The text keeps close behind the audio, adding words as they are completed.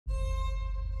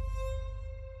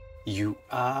You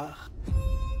are?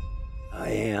 I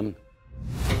am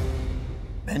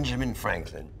Benjamin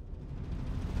Franklin.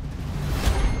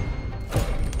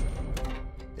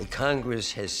 The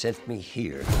Congress has sent me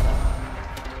here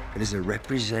as a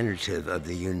representative of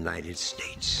the United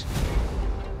States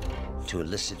to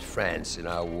enlist France in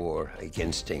our war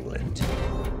against England.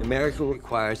 America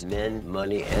requires men,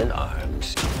 money, and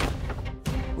arms.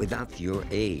 Without your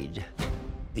aid,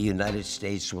 the United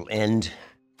States will end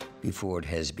before it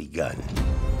has begun.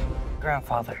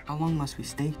 Grandfather, how long must we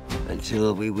stay?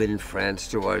 Until we win France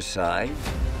to our side,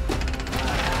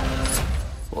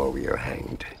 or we are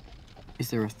hanged. Is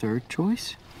there a third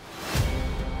choice?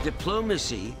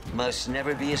 Diplomacy must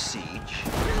never be a siege,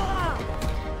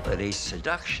 but a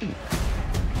seduction.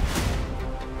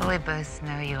 We both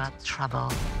know you are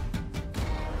trouble.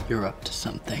 You're up to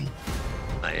something.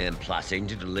 I am plotting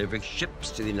to deliver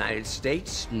ships to the United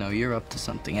States. No, you're up to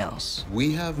something else.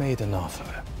 We have made an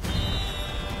offer.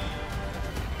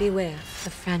 Beware the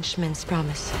Frenchman's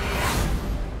promise.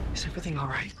 Is everything all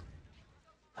right?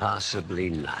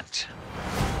 Possibly not.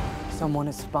 Someone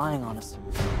is spying on us.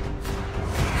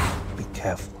 Be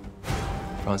careful.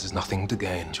 France has nothing to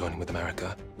gain joining with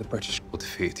America. The British will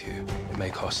defeat you. It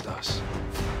may cost us.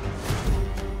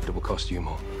 But it will cost you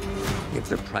more. If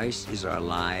the price is our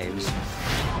lives,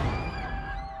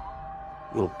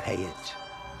 we'll pay it.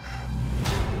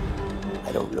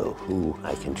 I don't know who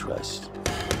I can trust.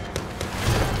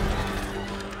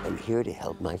 I'm here to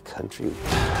help my country.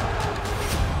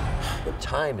 But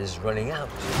time is running out.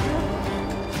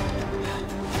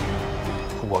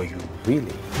 Who are you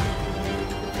really?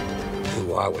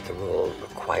 You are what the role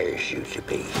requires you to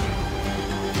be.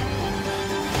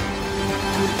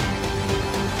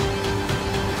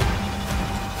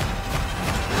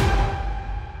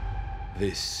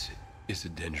 This is a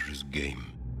dangerous game.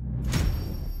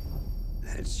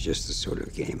 That's just the sort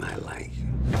of game I like.